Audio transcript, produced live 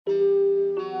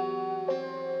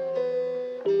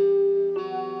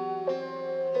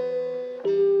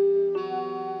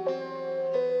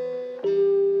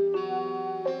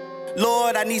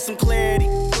I need some clarity.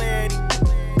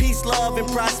 Peace, love, and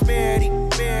prosperity.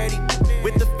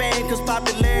 With the fame comes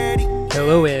popularity.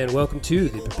 Hello and welcome to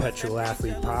the Perpetual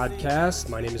Athlete Podcast.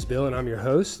 My name is Bill and I'm your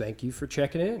host. Thank you for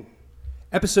checking in.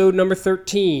 Episode number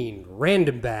 13,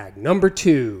 Random Bag number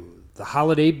 2, the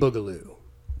Holiday Boogaloo.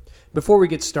 Before we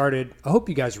get started, I hope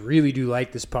you guys really do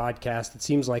like this podcast. It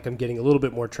seems like I'm getting a little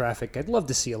bit more traffic. I'd love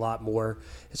to see a lot more.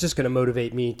 It's just going to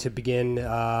motivate me to begin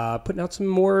putting out some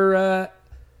more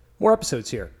episodes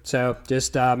here. So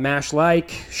just mash like,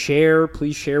 share,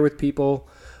 please share with people.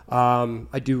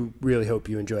 I do really hope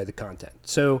you enjoy the content.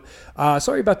 So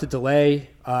sorry about the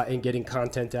delay in getting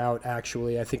content out,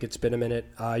 actually. I think it's been a minute.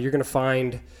 You're going to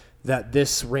find that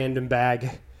this random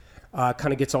bag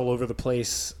kind of gets all over the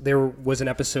place. There was an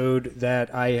episode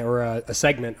that a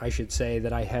segment, I should say,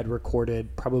 that I had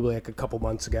recorded probably like a couple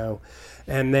months ago,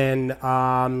 and then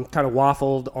kind of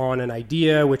waffled on an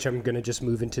idea, which I'm going to just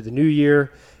move into the new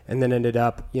year, and then ended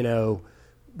up,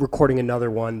 recording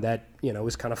another one that,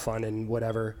 was kind of fun and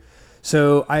whatever.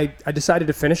 So I decided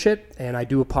to finish it, and I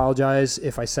do apologize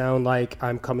if I sound like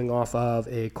I'm coming off of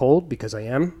a cold, because I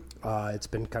am. It's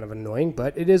been kind of annoying,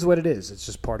 but it is what it is. It's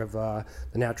just part of the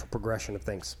natural progression of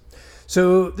things.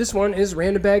 So this one is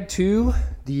Random Bag 2,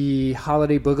 the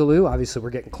Holiday Boogaloo. Obviously, we're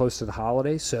getting close to the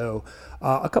holidays, so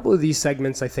a couple of these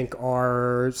segments I think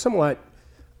are somewhat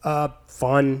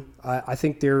fun. I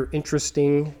think they're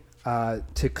interesting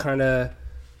to kind of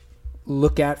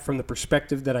look at from the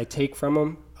perspective that I take from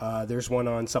them. There's one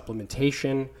on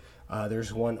supplementation,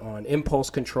 there's one on impulse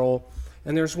control,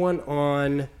 and there's one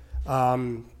on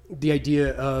the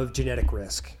idea of genetic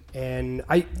risk. And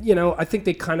I think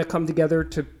they kind of come together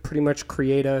to pretty much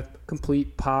create a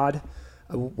complete pod,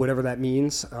 whatever that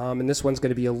means. And this one's going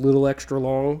to be a little extra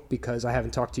long because I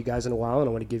haven't talked to you guys in a while, and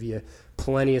I want to give you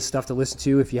plenty of stuff to listen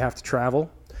to if you have to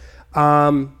travel.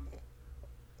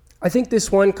 I think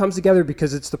this one comes together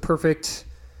because it's the perfect,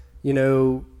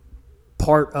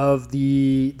 part of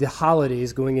the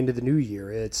holidays going into the new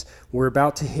year. We're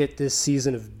about to hit this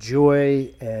season of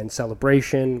joy and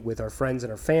celebration with our friends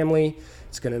and our family.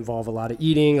 It's going to involve a lot of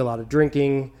eating, a lot of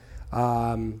drinking,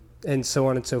 and so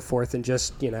on and so forth. And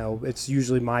just, it's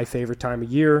usually my favorite time of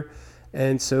year.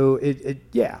 And so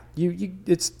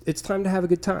it's time to have a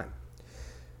good time.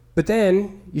 But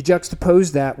then you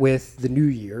juxtapose that with the New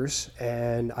Year's,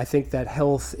 and I think that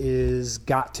health is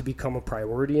got to become a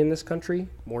priority in this country,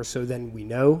 more so than we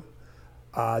know.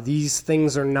 These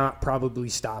things are not probably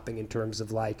stopping in terms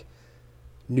of like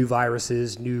new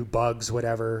viruses, new bugs,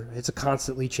 whatever. It's a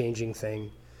constantly changing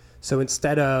thing. So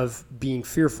instead of being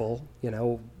fearful,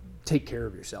 take care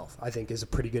of yourself, I think is a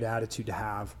pretty good attitude to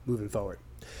have moving forward.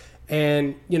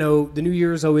 And, the new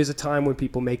year is always a time when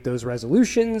people make those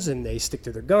resolutions and they stick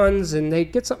to their guns and they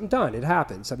get something done. It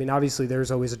happens. I mean, obviously there's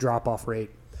always a drop-off rate,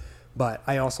 but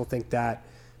I also think that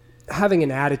having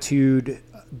an attitude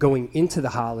going into the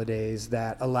holidays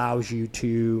that allows you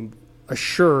to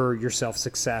assure yourself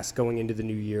success going into the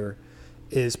new year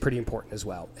is pretty important as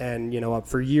well. And,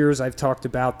 for years I've talked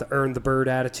about the earn the bird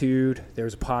attitude.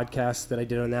 There's a podcast that I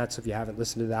did on that. So if you haven't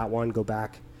listened to that one, go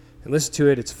back and listen to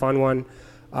it. It's a fun one.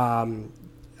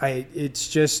 It's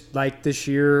just like this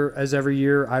year, as every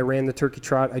year, I ran the turkey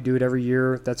trot. I do it every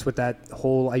year. That's what that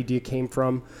whole idea came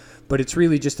from. But it's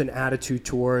really just an attitude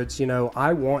towards,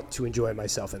 I want to enjoy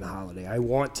myself in the holiday. I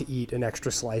want to eat an extra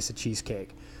slice of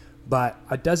cheesecake. But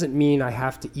it doesn't mean I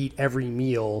have to eat every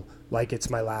meal like it's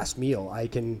my last meal. I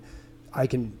can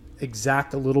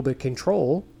exact a little bit of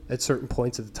control at certain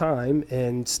points of the time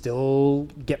and still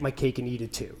get my cake and eat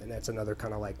it too. And that's another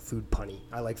kind of like food punny.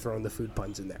 I like throwing the food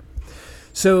puns in there.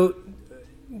 So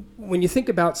when you think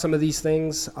about some of these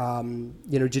things,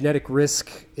 genetic risk,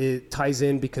 it ties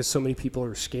in because so many people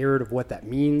are scared of what that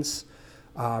means.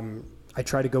 I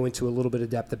try to go into a little bit of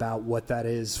depth about what that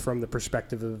is from the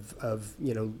perspective of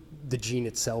the gene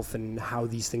itself and how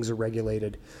these things are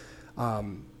regulated.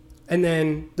 And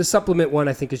then the supplement one,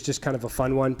 I think, is just kind of a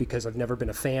fun one because I've never been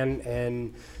a fan,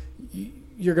 and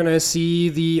you're going to see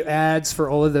the ads for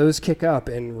all of those kick up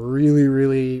in really,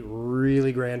 really,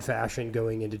 really grand fashion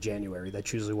going into January.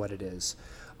 That's usually what it is.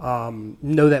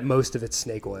 Know that most of it's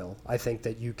snake oil. I think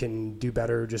that you can do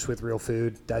better just with real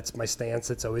food. That's my stance.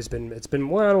 It's been, I don't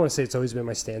want to say it's always been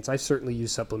my stance. I've certainly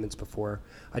used supplements before.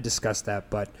 I discussed that,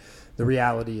 but the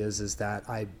reality is that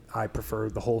I prefer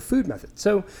the whole food method.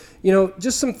 So,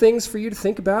 just some things for you to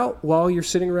think about while you're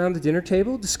sitting around the dinner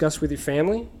table, discuss with your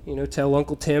family, tell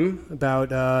Uncle Tim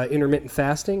about intermittent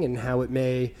fasting and how it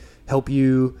may help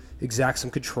you exact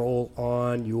some control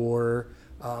on your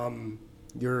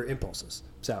impulses.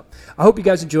 So I hope you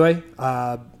guys enjoy,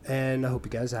 and I hope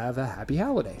you guys have a happy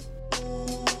holiday.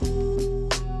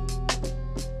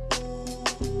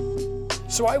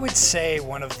 So I would say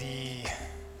one of the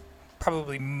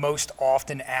probably most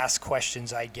often asked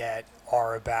questions I get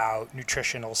are about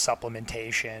nutritional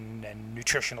supplementation and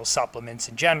nutritional supplements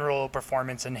in general,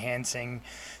 performance enhancing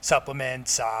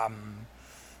supplements,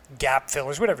 gap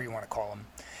fillers, whatever you want to call them.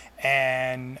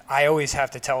 And I always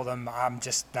have to tell them I'm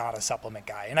just not a supplement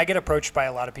guy. And I get approached by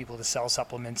a lot of people to sell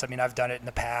supplements. I mean, I've done it in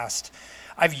the past.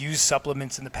 I've used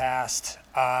supplements in the past.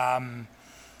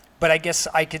 But I guess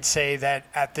I could say that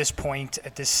at this point,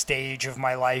 at this stage of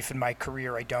my life and my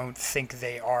career, I don't think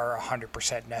they are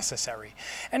 100% necessary.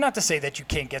 And not to say that you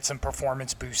can't get some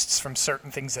performance boosts from certain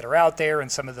things that are out there,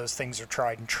 and some of those things are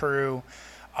tried and true.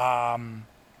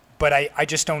 But I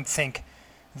just don't think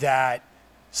that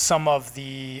some of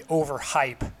the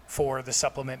overhype for the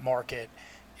supplement market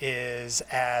is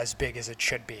as big as it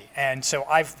should be. And so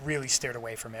I've really steered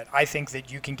away from it. I think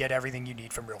that you can get everything you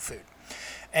need from real food.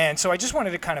 And so I just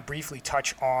wanted to kind of briefly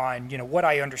touch on, what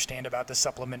I understand about the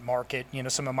supplement market,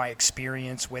 some of my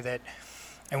experience with it,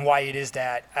 and why it is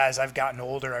that as I've gotten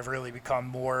older, I've really become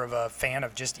more of a fan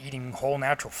of just eating whole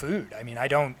natural food. I mean, I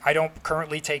don't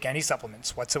currently take any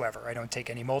supplements whatsoever. I don't take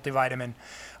any multivitamin.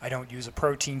 I don't use a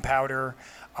protein powder.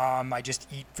 I just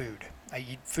eat food. I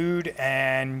eat food,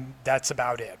 and that's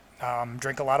about it.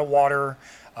 Drink a lot of water,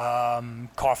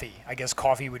 coffee. I guess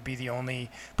coffee would be the only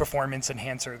performance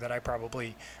enhancer that I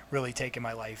probably really take in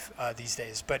my life these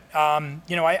days. But,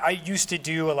 I used to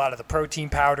do a lot of the protein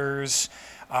powders.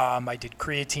 I did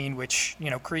creatine, which,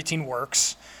 creatine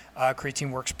works.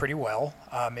 Creatine works pretty well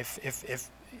if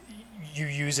you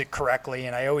use it correctly.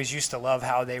 And I always used to love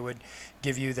how they would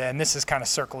give you and this is kind of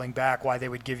circling back, why they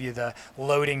would give you the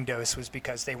loading dose was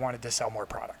because they wanted to sell more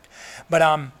product. But,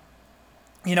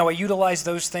 I utilized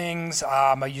those things.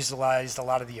 I utilized a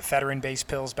lot of the ephedrine-based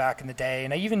pills back in the day,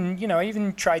 and I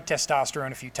even tried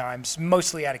testosterone a few times,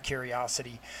 mostly out of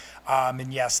curiosity.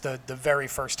 And yes, the very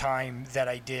first time that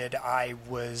I did, I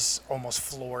was almost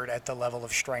floored at the level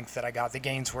of strength that I got. The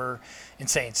gains were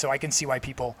insane. So I can see why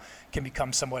people can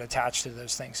become somewhat attached to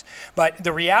those things. But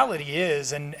the reality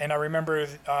is, and I remember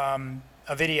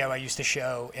a video I used to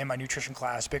show in my nutrition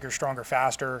class, Bigger, Stronger,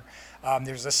 Faster.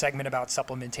 There's a segment about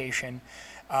supplementation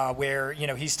where,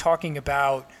 he's talking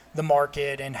about the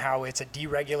market and how it's a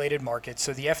deregulated market.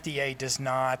 So the FDA does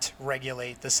not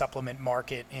regulate the supplement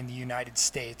market in the United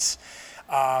States.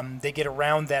 They get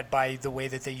around that by the way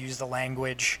that they use the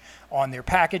language on their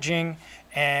packaging,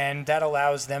 and that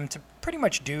allows them to pretty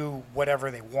much do whatever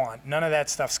they want. None of that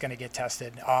stuff's going to get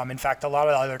tested. In fact, a lot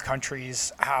of other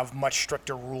countries have much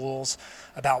stricter rules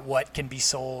about what can be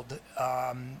sold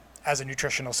as a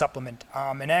nutritional supplement.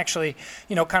 And actually,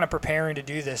 kind of preparing to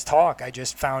do this talk, I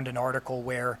just found an article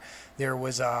where there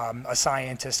was a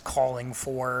scientist calling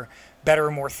for better,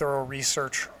 more thorough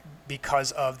research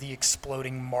because of the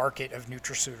exploding market of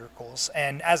nutraceuticals.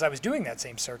 And as I was doing that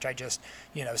same search, I just,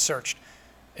 searched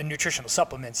nutritional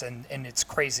supplements, and it's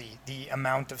crazy the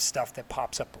amount of stuff that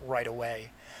pops up right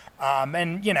away.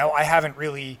 And I haven't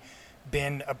really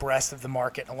been abreast of the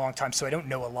market in a long time, so I don't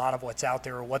know a lot of what's out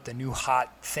there or what the new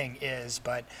hot thing is,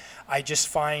 but I just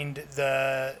find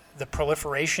the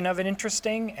proliferation of it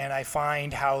interesting, and I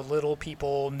find how little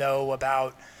people know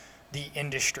about the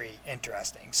industry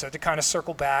interesting. So to kind of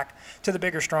circle back to the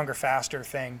Bigger, Stronger, Faster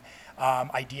thing,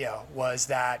 idea was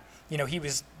that he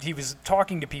was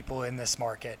talking to people in this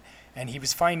market, and he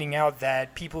was finding out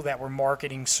that people that were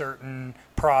marketing certain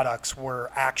products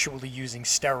were actually using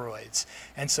steroids.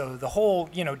 And so the whole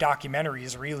documentary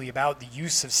is really about the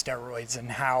use of steroids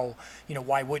and how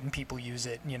why wouldn't people use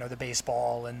it, the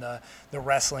baseball and the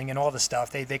wrestling and all the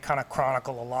stuff. They kind of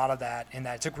chronicle a lot of that in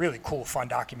that. It's a really cool, fun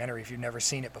documentary if you've never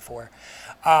seen it before.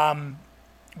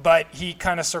 But he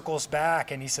kind of circles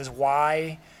back and he says,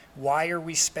 why are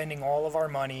we spending all of our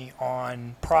money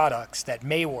on products that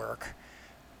may work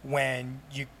when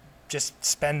you just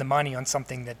spend the money on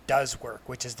something that does work,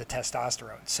 which is the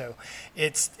testosterone? So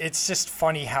it's just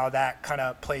funny how that kind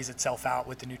of plays itself out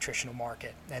with the nutritional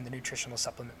market and the nutritional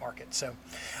supplement market. So,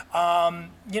 I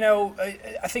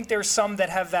think there's some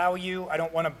that have value. I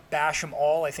don't want to bash them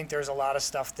all. I think there's a lot of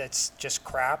stuff that's just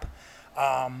crap.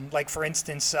 Like for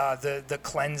instance, the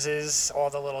cleanses,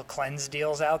 all the little cleanse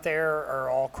deals out there are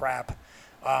all crap.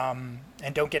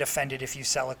 And don't get offended if you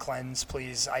sell a cleanse,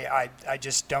 please. I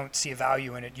just don't see a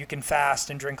value in it. You can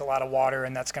fast and drink a lot of water,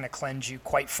 and that's going to cleanse you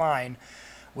quite fine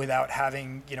without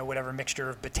having, whatever mixture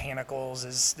of botanicals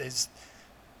is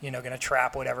going to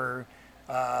trap whatever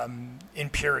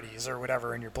impurities or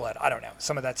whatever in your blood. I don't know.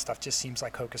 Some of that stuff just seems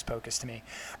like hocus pocus to me.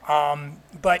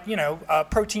 But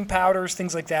protein powders,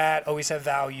 things like that, always have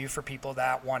value for people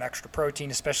that want extra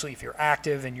protein, especially if you're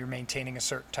active and you're maintaining a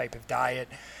certain type of diet.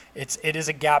 It is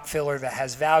a gap filler that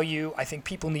has value. I think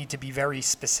people need to be very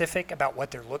specific about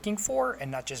what they're looking for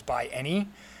and not just buy any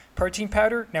protein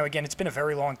powder. Now, again, it's been a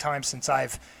very long time since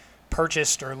I've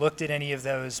purchased or looked at any of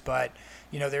those, but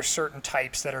there's certain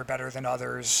types that are better than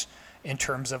others in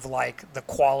terms of like the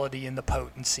quality and the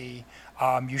potency.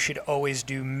 You should always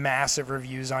do massive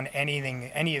reviews on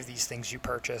any of these things you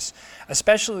purchase,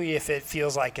 especially if it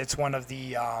feels like it's one of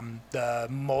the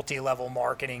multi-level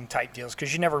marketing type deals,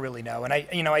 because you never really know. And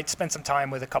I spent some time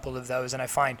with a couple of those, and I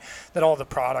find that all the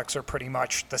products are pretty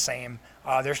much the same.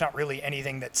 There's not really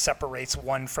anything that separates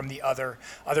one from the other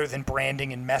than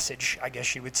branding and message, I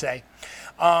guess you would say.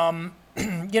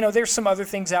 There's some other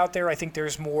things out there. I think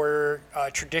there's more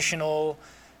traditional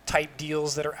type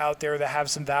deals that are out there that have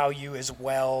some value as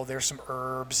well. There's some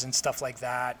herbs and stuff like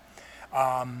that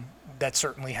that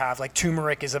certainly have, like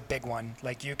turmeric is a big one.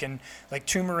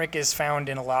 Turmeric is found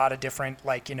in a lot of different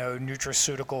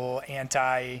nutraceutical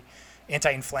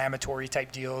anti-inflammatory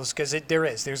type deals, because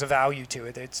there's a value to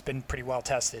it. It's been pretty well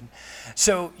tested.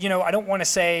 So I don't want to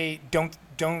say don't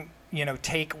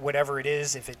take whatever it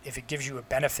is if it gives you a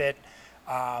benefit.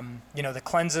 The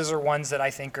cleanses are ones that I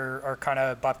think are kind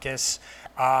of bupkis.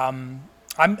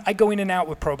 I go in and out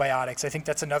with probiotics. I think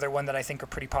that's another one that I think are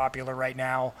pretty popular right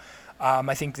now.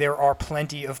 I think there are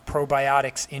plenty of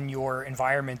probiotics in your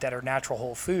environment that are natural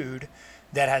whole food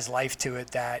that has life to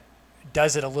it, that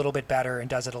does it a little bit better and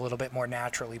does it a little bit more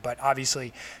naturally. But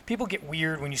obviously people get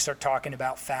weird when you start talking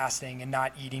about fasting and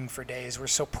not eating for days. We're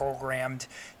so programmed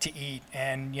to eat.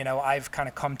 And, I've kind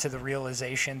of come to the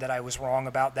realization that I was wrong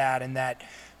about that, and that,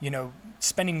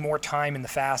 spending more time in the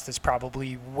fast is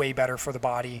probably way better for the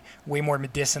body, way more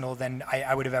medicinal than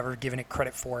I would have ever given it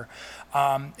credit for.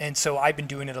 And so I've been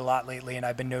doing it a lot lately, and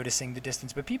I've been noticing the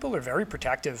distance. But people are very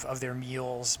protective of their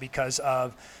meals because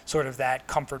of sort of that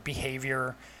comfort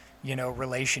behavior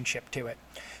relationship to it.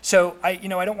 So I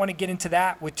don't want to get into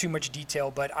that with too much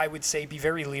detail, but I would say be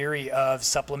very leery of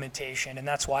supplementation, and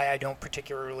that's why I don't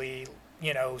particularly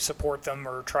support them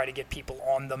or try to get people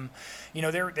on them.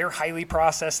 They're highly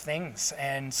processed things,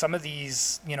 and some of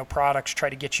these products try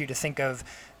to get you to think of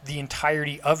the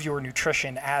entirety of your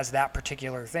nutrition as that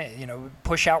particular thing.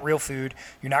 Push out real food.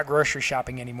 You're not grocery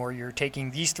shopping anymore. You're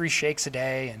taking these 3 shakes a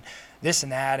day and this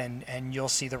and that, and you'll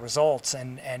see the results.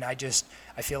 And I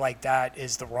feel like that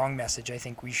is the wrong message. I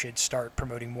think we should start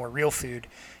promoting more real food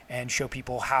and show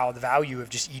people how the value of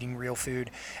just eating real food,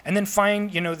 and then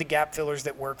find, the gap fillers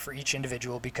that work for each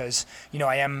individual, because,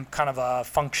 I am kind of a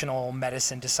functional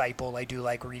medicine disciple. I do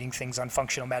like reading things on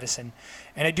functional medicine,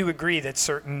 and I do agree that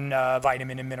certain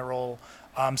vitamin and mineral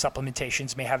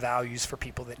supplementations may have values for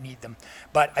people that need them.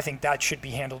 But I think that should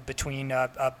be handled between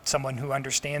someone who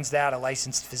understands that, a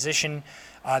licensed physician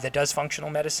that does functional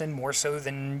medicine, more so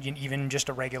than even just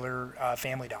a regular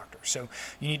family doctor. So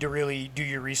you need to really do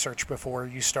your research before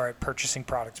you start purchasing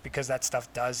products, because that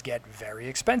stuff does get very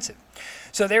expensive.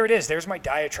 So there it is. There's my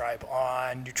diatribe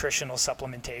on nutritional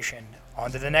supplementation. On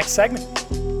to the next segment.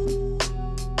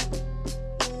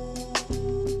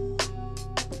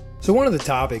 So one of the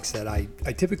topics that I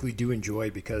typically do enjoy,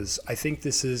 because I think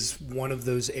this is one of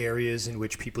those areas in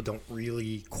which people don't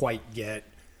really quite get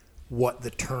what the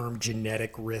term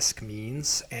genetic risk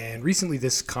means. And recently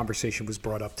this conversation was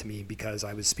brought up to me because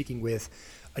I was speaking with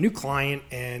a new client,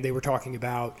 and they were talking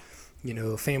about,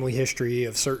 family history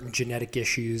of certain genetic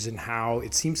issues and how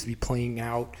it seems to be playing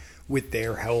out with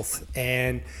their health.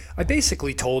 And I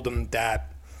basically told them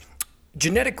that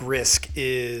genetic risk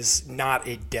is not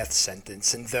a death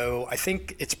sentence, and though I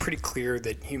think it's pretty clear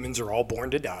that humans are all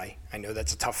born to die, I know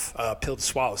that's a tough pill to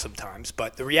swallow sometimes,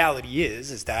 but the reality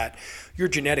is that your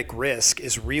genetic risk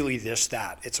is really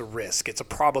that. It's a risk. It's a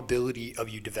probability of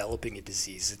you developing a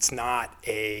disease. It's not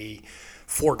a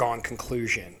foregone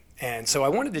conclusion. And so I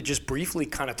wanted to just briefly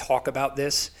kind of talk about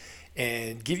this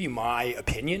and give you my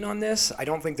opinion on this. I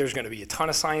don't think there's going to be a ton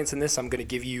of science in this. I'm going to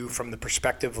give you from the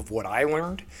perspective of what I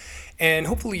learned. And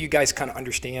hopefully you guys kind of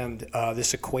understand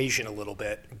this equation a little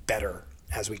bit better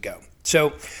as we go.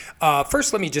 So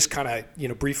first, let me just kind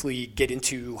of briefly get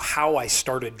into how I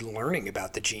started learning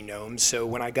about the genome. So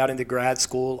when I got into grad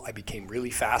school, I became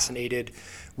really fascinated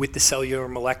with the cellular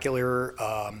molecular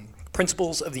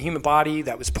principles of the human body.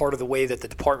 That was part of the way that the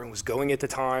department was going at the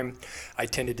time. I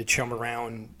tended to chum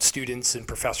around students and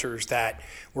professors that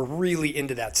were really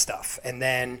into that stuff. And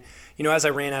then, as I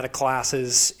ran out of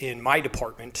classes in my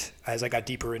department, as I got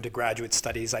deeper into graduate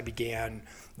studies, I began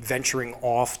venturing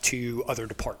off to other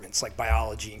departments like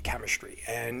biology and chemistry.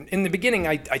 And in the beginning,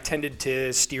 I tended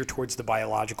to steer towards the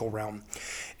biological realm,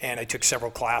 and I took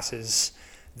several classes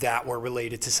that were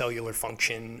related to cellular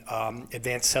function,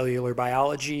 advanced cellular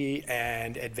biology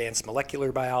and advanced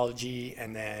molecular biology.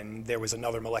 And then there was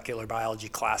another molecular biology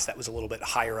class that was a little bit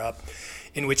higher up,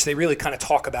 in which they really kind of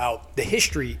talk about the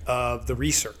history of the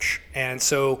research. And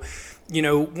so,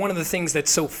 one of the things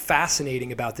that's so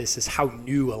fascinating about this is how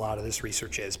new a lot of this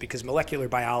research is, because molecular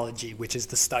biology, which is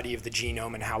the study of the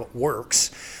genome and how it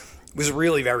works, was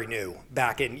really very new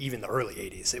back in even the early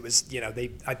 80s. It was,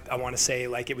 I want to say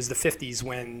like it was the 50s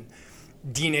when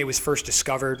DNA was first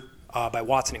discovered by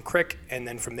Watson and Crick, and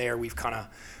then from there we've kind of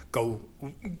go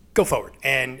forward.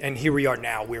 And here we are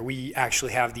now, where we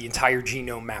actually have the entire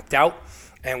genome mapped out,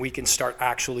 and we can start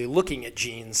actually looking at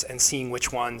genes and seeing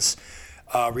which ones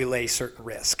relay certain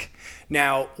risk.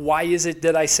 Now, why is it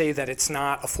that I say that it's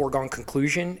not a foregone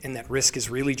conclusion and that risk is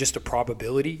really just a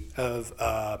probability of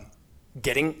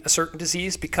getting a certain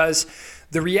disease? Because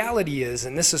the reality is,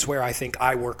 and this is where I think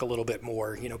I work a little bit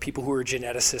more, people who are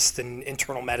geneticists in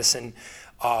internal medicine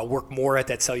work more at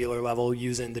that cellular level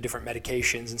using the different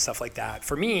medications and stuff like that.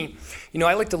 For me,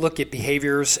 I like to look at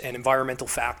behaviors and environmental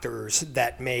factors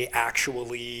that may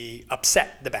actually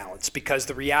upset the balance, because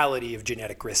the reality of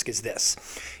genetic risk is this: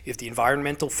 if the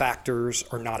environmental factors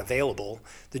are not available,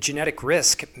 the genetic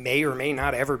risk may or may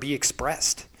not ever be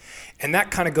expressed. And that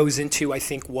kind of goes into, I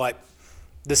think, what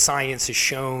the science has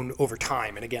shown over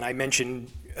time. And again, I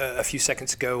mentioned a few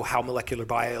seconds ago how molecular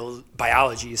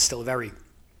biology is still a very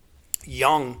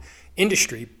young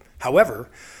industry.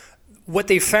 However, what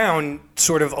they found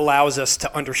sort of allows us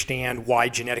to understand why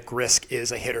genetic risk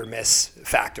is a hit or miss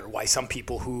factor, why some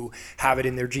people who have it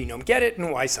in their genome get it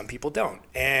and why some people don't.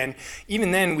 And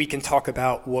even then we can talk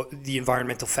about what the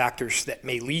environmental factors that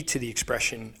may lead to the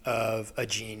expression of a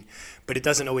gene, but it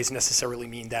doesn't always necessarily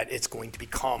mean that it's going to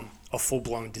become a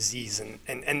full-blown disease.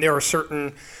 And there are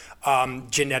certain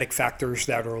genetic factors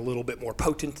that are a little bit more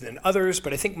potent than others,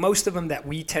 but I think most of them that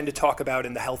we tend to talk about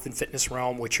in the health and fitness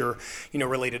realm, which are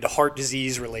related to heart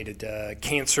disease, related to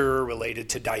cancer, related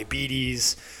to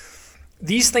diabetes,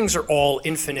 these things are all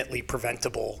infinitely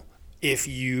preventable if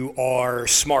you are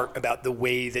smart about the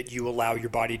way that you allow your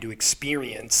body to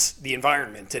experience the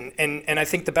environment. And I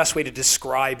think the best way to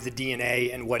describe the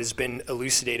DNA and what has been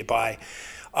elucidated by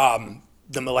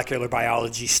the molecular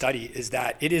biology study is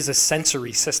that it is a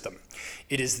sensory system.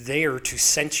 It is there to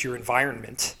sense your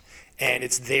environment, and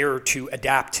it's there to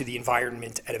adapt to the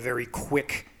environment at a very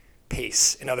quick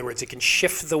pace. In other words, it can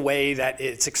shift the way that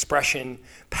its expression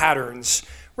patterns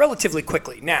relatively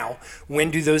quickly. Now, when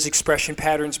do those expression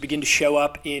patterns begin to show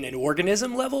up in an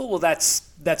organism level? Well,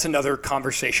 that's another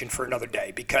conversation for another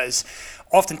day, because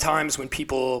oftentimes when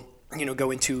people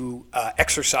go into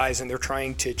exercise and they're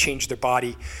trying to change their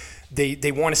body,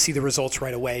 they want to see the results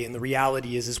right away. And the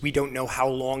reality is we don't know how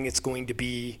long it's going to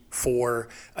be for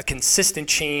a consistent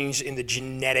change in the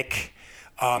genetic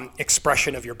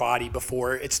expression of your body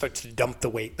before it starts to dump the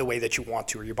weight the way that you want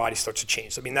to, or your body starts to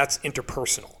change. I mean, that's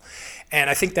interpersonal. And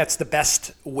I think that's the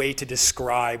best way to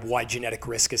describe why genetic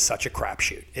risk is such a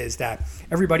crapshoot, is that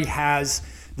everybody has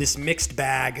this mixed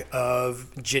bag of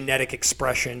genetic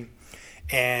expression,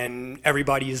 and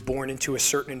everybody is born into a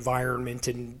certain environment,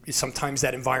 and sometimes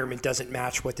that environment doesn't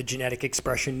match what the genetic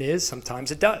expression is,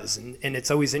 sometimes it does. And it's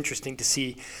always interesting to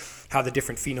see how the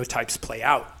different phenotypes play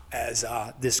out as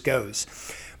this goes.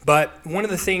 But one of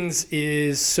the things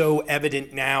is so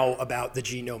evident now about the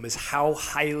genome is how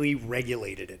highly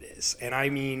regulated it is. And I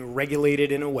mean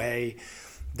regulated in a way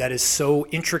that is so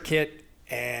intricate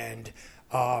and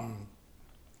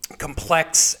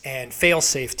complex and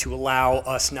fail-safe to allow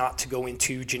us not to go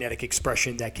into genetic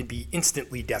expression that can be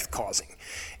instantly death-causing.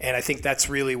 And I think that's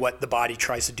really what the body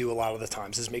tries to do a lot of the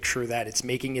times, is make sure that it's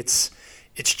making its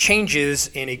changes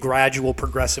in a gradual,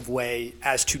 progressive way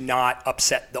as to not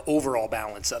upset the overall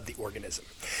balance of the organism.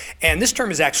 And this term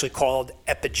is actually called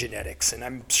epigenetics, and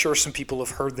I'm sure some people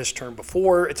have heard this term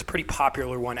before. It's a pretty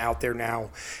popular one out there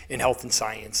now in health and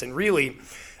science. And really,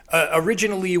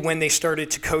 originally, when they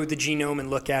started to code the genome and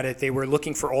look at it, they were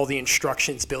looking for all the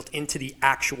instructions built into the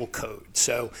actual code.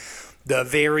 So the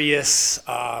various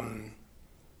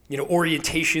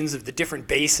orientations of the different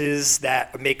bases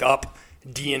that make up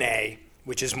DNA,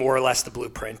 which is more or less the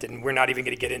blueprint. And we're not even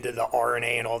going to get into the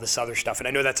RNA and all this other stuff. And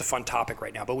I know that's a fun topic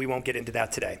right now, but we won't get into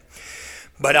that today.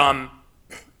 But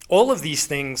all of these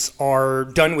things are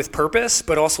done with purpose,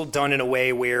 but also done in a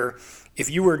way where if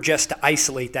you were just to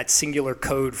isolate that singular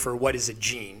code for what is a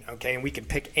gene, okay, and we can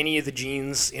pick any of the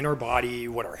genes in our body,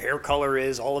 what our hair color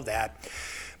is, all of that,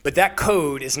 But that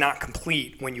code is not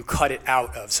complete when you cut it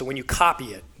out of. So when you copy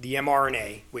it, the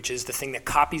mRNA, which is the thing that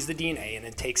copies the DNA and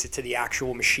then takes it to the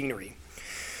actual machinery,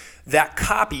 that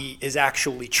copy is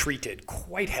actually treated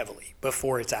quite heavily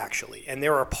before it's actually. And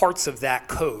there are parts of that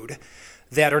code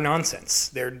that are nonsense.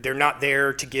 They're not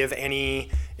there to give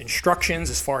any instructions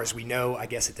as far as we know, I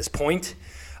guess, at this point.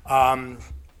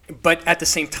 But at the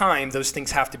same time, those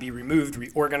things have to be removed,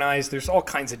 reorganized. There's all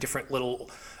kinds of different little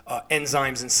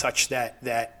enzymes and such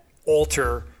that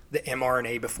alter the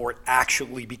mRNA before it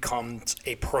actually becomes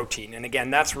a protein. And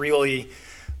again, that's really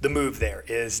the move there,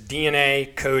 is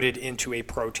DNA coded into a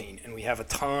protein. And we have a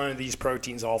ton of these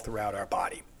proteins all throughout our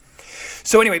body.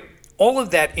 So anyway, all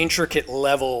of that intricate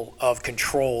level of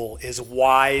control is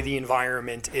why the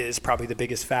environment is probably the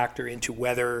biggest factor into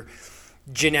whether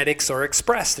genetics are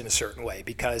expressed in a certain way.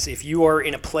 Because if you are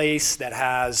in a place that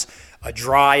has a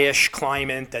dryish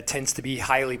climate that tends to be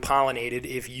highly pollinated,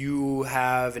 if you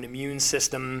have an immune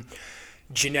system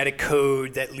genetic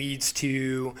code that leads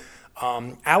to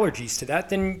allergies to that,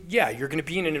 then yeah, you're going to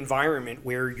be in an environment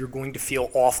where you're going to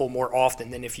feel awful more often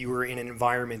than if you were in an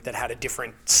environment that had a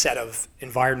different set of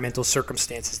environmental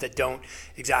circumstances that don't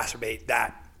exacerbate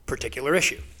that particular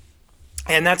issue.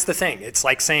 And that's the thing. It's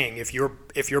like saying if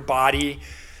your body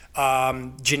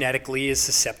genetically is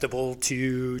susceptible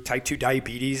to type 2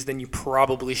 diabetes, then you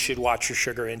probably should watch your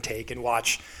sugar intake and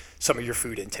watch some of your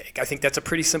food intake. I think that's a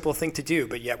pretty simple thing to do,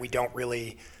 but yet we don't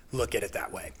really look at it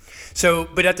that way. So,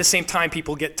 but at the same time,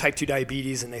 people get type 2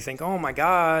 diabetes and they think, oh my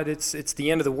God, it's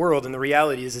the end of the world. And the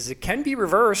reality is it can be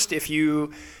reversed if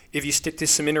you stick to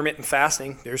some intermittent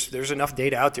fasting. There's enough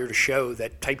data out there to show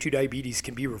that type 2 diabetes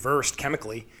can be reversed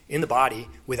chemically in the body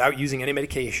without using any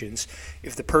medications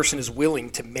if the person is willing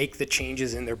to make the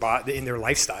changes in their body, in their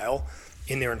lifestyle,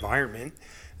 in their environment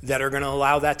that are going to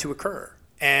allow that to occur.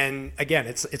 And again,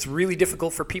 it's really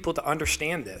difficult for people to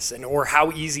understand this or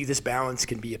how easy this balance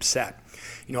can be upset.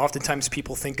 Oftentimes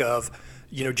people think of,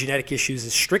 genetic issues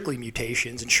as strictly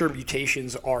mutations, and sure,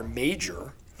 mutations are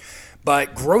major,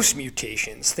 but gross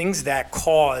mutations, things that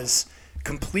cause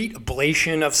complete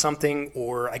ablation of something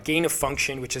or a gain of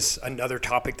function, which is another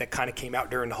topic that kind of came out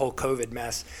during the whole COVID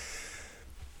mess.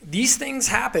 These things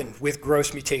happen with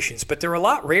gross mutations, but they're a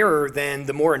lot rarer than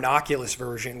the more innocuous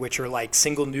version, which are like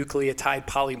single nucleotide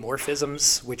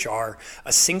polymorphisms, which are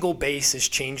a single base is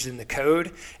changed in the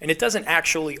code, and it doesn't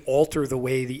actually alter the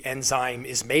way the enzyme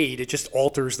is made, it just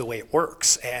alters the way it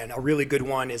works. And a really good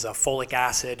one is a folic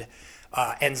acid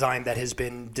enzyme that has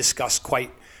been discussed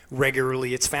quite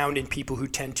regularly. It's found in people who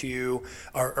tend to,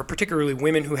 or particularly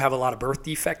women who have a lot of birth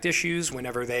defect issues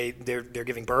whenever they're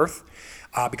giving birth,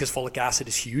 because folic acid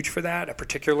is huge for that, a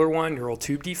particular one, neural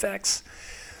tube defects.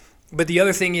 But the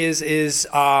other thing is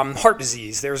heart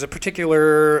disease. There's a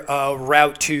particular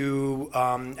route to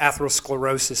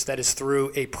atherosclerosis that is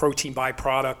through a protein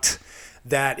byproduct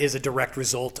that is a direct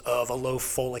result of a low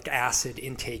folic acid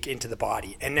intake into the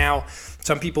body. And now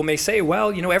some people may say,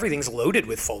 well, everything's loaded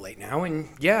with folate now. And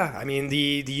yeah, I mean,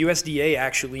 the USDA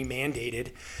actually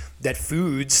mandated that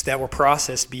foods that were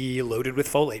processed be loaded with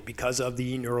folate because of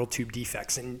the neural tube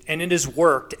defects. And it has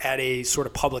worked at a sort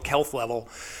of public health level.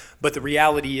 But the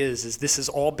reality is this is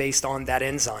all based on that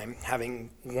enzyme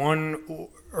having one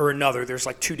or another. There's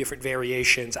like two different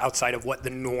variations outside of what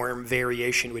the norm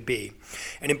variation would be.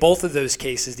 And in both of those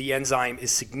cases, the enzyme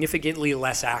is significantly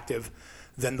less active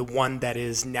than the one that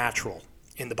is natural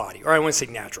in the body. Or I want to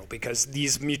say natural because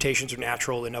these mutations are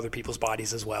natural in other people's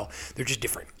bodies as well. They're just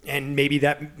different. And maybe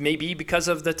that may be because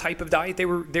of the type of diet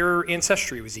their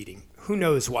ancestry was eating. Who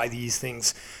knows why these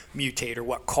things mutate or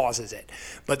what causes it.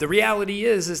 But the reality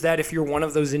is that if you're one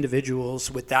of those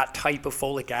individuals with that type of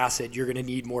folic acid, you're going to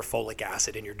need more folic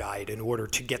acid in your diet in order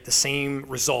to get the same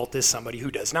result as somebody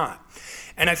who does not.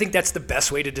 And I think that's the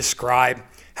best way to describe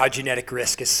how genetic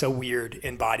risk is so weird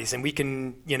in bodies. And we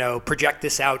can, project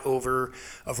this out over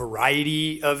a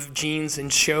variety of genes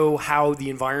and show how the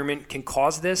environment can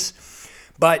cause this.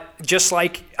 But just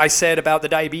like I said about the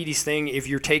diabetes thing, if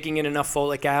you're taking in enough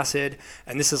folic acid,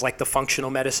 and this is like the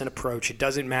functional medicine approach, it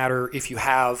doesn't matter if you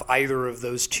have either of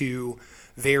those two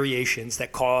variations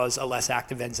that cause a less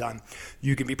active enzyme,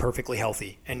 you can be perfectly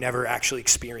healthy and never actually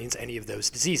experience any of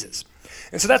those diseases.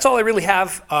 And so that's all I really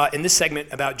have in this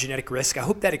segment about genetic risk. I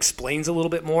hope that explains a little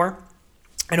bit more,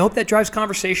 and I hope that drives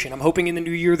conversation. I'm hoping in the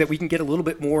new year that we can get a little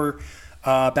bit more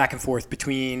back and forth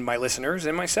between my listeners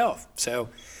and myself. So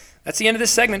that's the end of this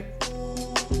segment.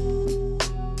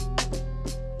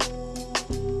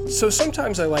 So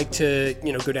sometimes I like to,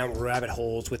 go down rabbit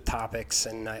holes with topics,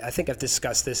 and I think I've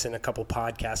discussed this in a couple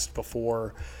podcasts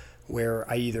before, where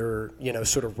I either,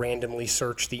 sort of randomly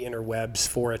search the interwebs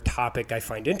for a topic I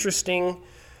find interesting,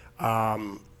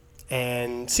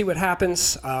 and see what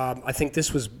happens. I think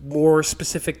this was more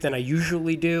specific than I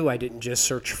usually do. I didn't just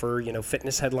search for,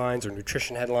 fitness headlines or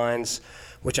nutrition headlines,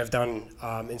 which I've done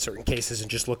in certain cases,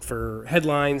 and just look for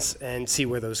headlines and see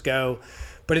where those go.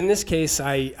 But in this case,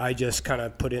 I just kind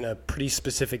of put in a pretty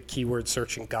specific keyword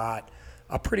search and got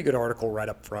a pretty good article right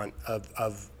up front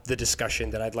of the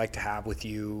discussion that I'd like to have with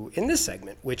you in this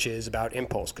segment, which is about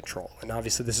impulse control. And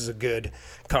obviously this is a good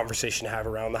conversation to have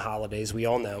around the holidays, we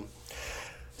all know.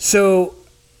 So,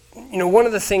 one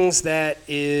of the things that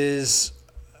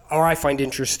I find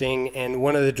interesting, and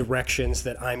one of the directions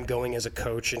that I'm going as a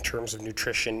coach in terms of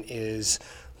nutrition, is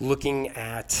looking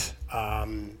at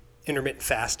intermittent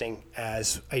fasting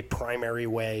as a primary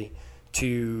way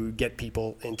to get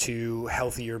people into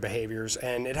healthier behaviors.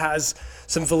 And it has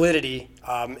some validity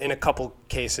in a couple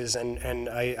cases. And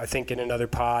I think in another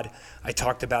pod, I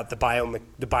talked about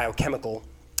the biochemical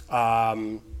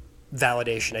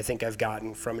validation I think I've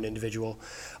gotten from an individual.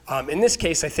 In this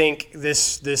case, I think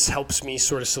this helps me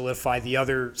sort of solidify the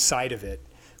other side of it,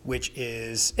 which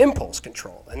is impulse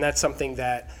control. And that's something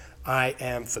that I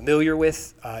am familiar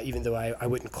with, even though I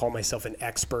wouldn't call myself an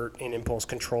expert in impulse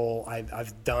control.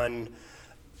 I've done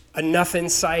enough in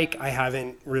psych. I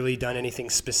haven't really done anything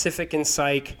specific in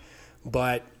psych,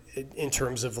 but in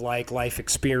terms of like life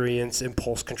experience,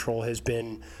 impulse control has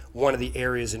been one of the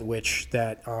areas in which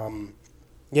that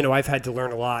I've had to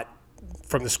learn a lot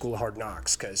from the School of Hard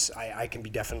Knocks, because I can be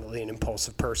definitely an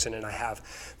impulsive person, and I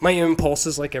have my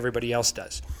impulses like everybody else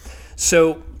does.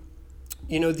 So,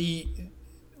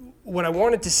 what I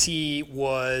wanted to see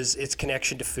was its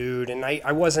connection to food, and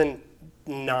I'm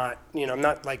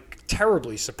not like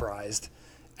terribly surprised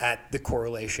at the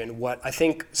correlation. What I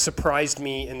think surprised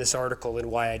me in this article,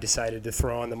 and why I decided to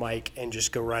throw on the mic and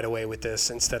just go right away with this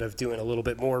instead of doing a little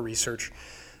bit more research,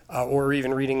 or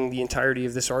even reading the entirety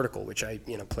of this article, which I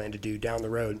plan to do down the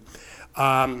road.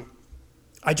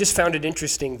 I just found it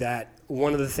interesting that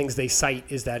one of the things they cite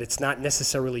is that it's not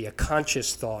necessarily a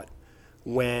conscious thought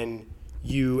when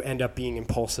you end up being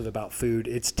impulsive about food.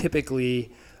 It's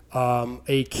typically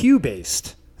a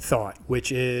cue-based thought,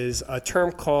 which is a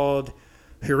term called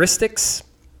heuristics.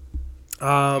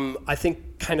 I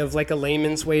think kind of like a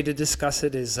layman's way to discuss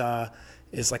it is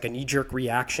like a knee-jerk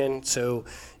reaction. So,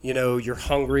 you're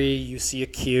hungry, you see a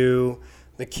cue,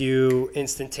 the cue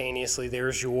instantaneously,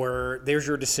 there's your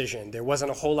decision. There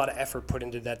wasn't a whole lot of effort put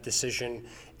into that decision,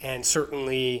 and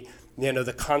certainly,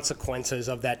 the consequences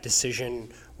of that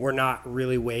decision were not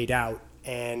really weighed out.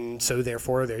 And so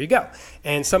therefore, there you go.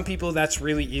 And some people, that's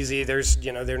really easy. There's,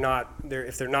 if they're not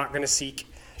going to seek,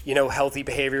 healthy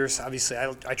behaviors, obviously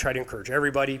I try to encourage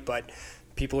everybody, but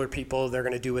people are people, they're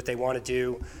going to do what they want to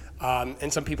do.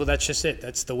 And some people, that's just it.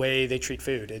 That's the way they treat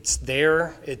food. It's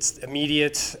there, it's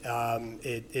immediate,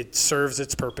 it serves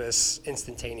its purpose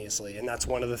instantaneously. And that's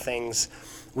one of the things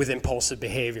with impulsive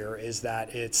behavior, is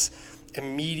that it's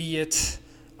immediate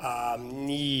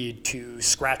need to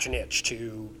scratch an itch,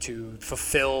 to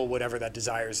fulfill whatever that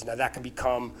desire is. Now that can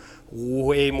become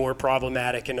way more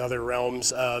problematic in other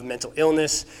realms of mental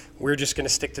illness. We're just going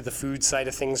to stick to the food side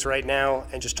of things right now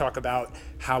and just talk about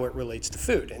how it relates to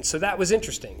food. And so that was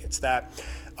interesting. It's that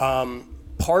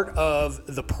part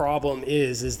of the problem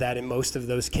is that in most of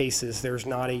those cases, there's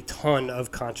not a ton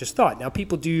of conscious thought. Now,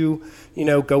 people do,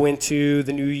 go into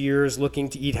the New Year's looking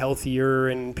to eat healthier,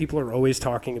 and people are always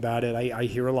talking about it. I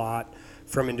hear a lot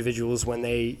from individuals when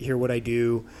they hear what I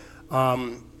do.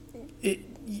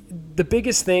 The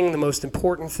biggest thing, the most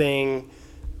important thing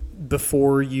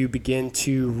before you begin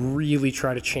to really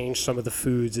try to change some of the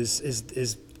foods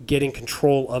is getting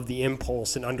control of the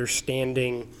impulse and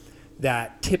understanding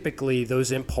that typically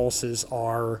those impulses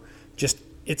are just,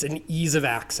 it's an ease of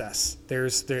access.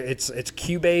 It's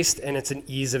cue-based, and it's an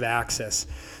ease of access.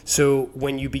 So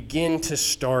when you begin to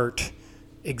start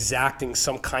exacting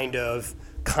some kind of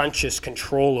conscious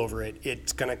control over it,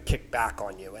 it's going to kick back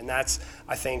on you. And that's,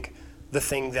 I think, the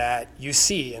thing that you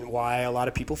see, and why a lot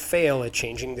of people fail at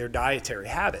changing their dietary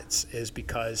habits, is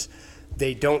because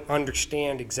they don't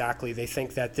understand exactly. They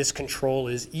think that this control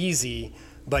is easy,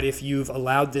 but if you've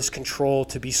allowed this control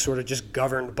to be sort of just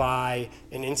governed by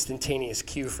an instantaneous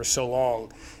cue for so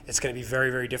long, it's going to be very,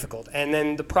 very difficult. And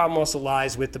then the problem also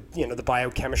lies with the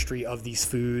biochemistry of these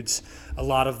foods. A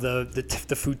lot of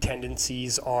the food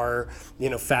tendencies are,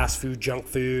 fast food, junk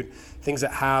food, things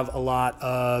that have a lot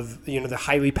of, the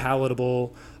highly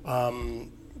palatable,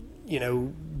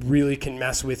 really can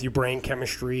mess with your brain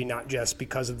chemistry, not just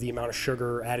because of the amount of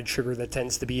sugar, added sugar that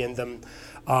tends to be in them,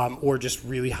 or just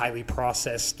really highly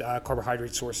processed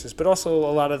carbohydrate sources, but also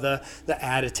a lot of the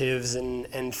additives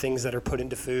and things that are put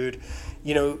into food.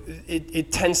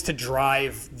 It tends to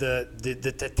drive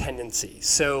the tendency.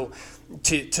 So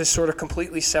to sort of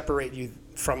completely separate you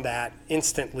from that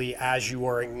instantly as you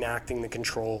are enacting the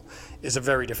control is a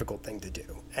very difficult thing to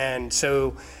do. And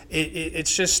so it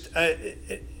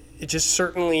just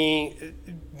certainly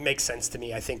makes sense to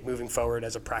me, I think, moving forward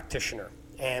as a practitioner.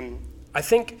 And I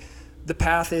think the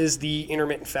path is the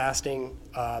intermittent fasting,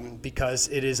 because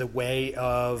it is a way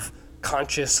of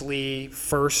consciously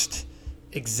first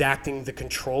exacting the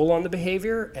control on the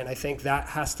behavior. And I think that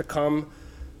has to come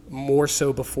more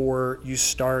so before you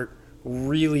start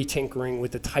really tinkering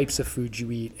with the types of food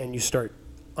you eat and you start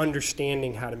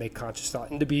understanding how to make conscious thought.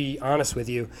 And to be honest with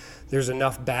you, there's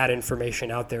enough bad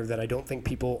information out there that I don't think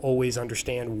people always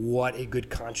understand what a good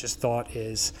conscious thought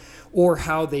is, or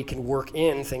how they can work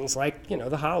in things like,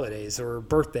 the holidays or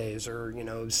birthdays or,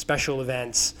 special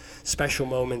events, special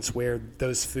moments where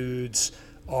those foods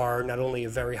are not only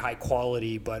of very high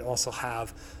quality, but also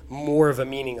have more of a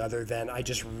meaning other than I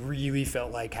just really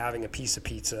felt like having a piece of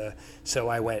pizza, so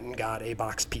I went and got a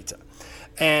boxed pizza.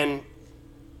 And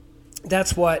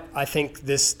that's what I think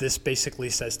this basically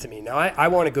says to me. Now, I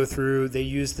want to go through, they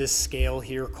use this scale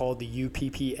here called the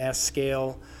UPPS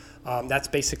scale. That's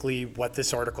basically what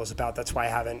this article is about. That's why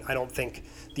I don't think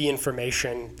the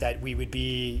information that I would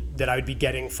be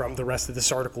getting from the rest of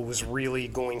this article was really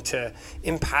going to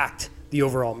impact the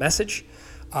overall message.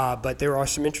 But there are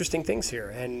some interesting things here,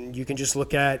 and you can just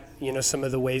look at, some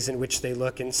of the ways in which they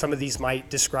look, and some of these might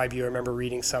describe you. I remember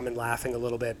reading some and laughing a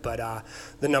little bit, but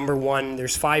the number one,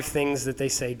 there's 5 things that they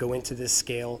say go into this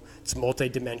scale. It's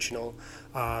multidimensional.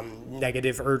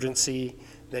 Negative urgency,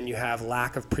 then you have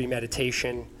lack of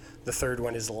premeditation. The third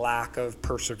one is lack of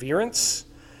perseverance.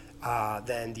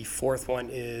 Then the fourth one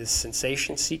is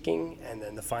sensation seeking, and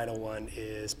then the final one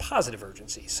is positive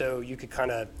urgency. So you could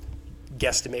kind of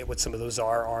guesstimate what some of those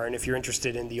are, and if you're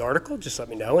interested in the article, just let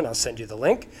me know and I'll send you the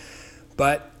link.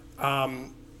 But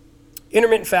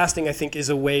intermittent fasting, I think, is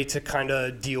a way to kind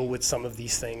of deal with some of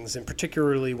these things, and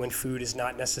particularly when food is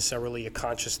not necessarily a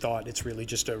conscious thought, it's really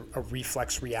just a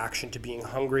reflex reaction to being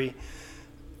hungry.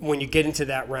 When you get into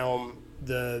that realm,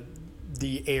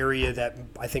 the area that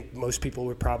I think most people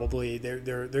would probably,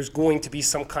 there's going to be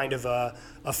some kind of a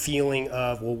feeling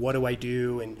of, well, what do I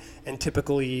do? And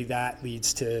typically that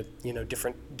leads to,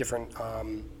 different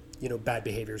bad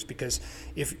behaviors, because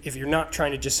if you're not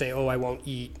trying to just say, oh, I won't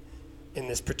eat in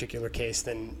this particular case,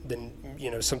 then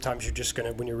sometimes you're just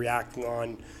going to, when you're reacting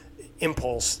on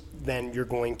impulse, then you're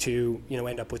going to,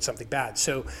 end up with something bad.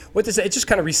 So what this, it just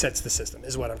kind of resets the system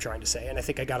is what I'm trying to say. And I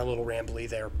think I got a little rambly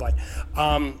there, but,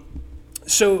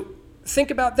 so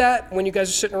think about that when you guys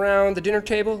are sitting around the dinner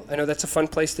table. I know that's a fun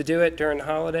place to do it during the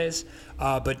holidays,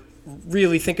 but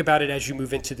really think about it as you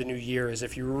move into the new year, as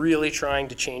if you're really trying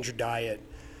to change your diet.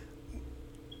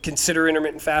 Consider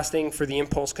intermittent fasting for the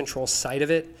impulse control side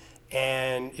of it.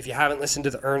 And if you haven't listened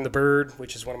to the Earn the Bird,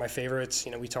 which is one of my favorites,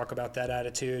 we talk about that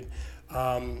attitude,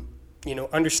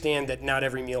 understand that not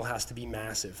every meal has to be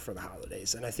massive for the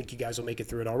holidays. And I think you guys will make it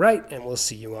through it all right, and we'll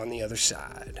see you on the other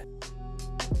side.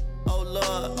 Oh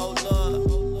Lord,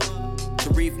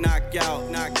 Sharif knockout.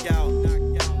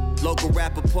 Local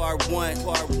rapper part one.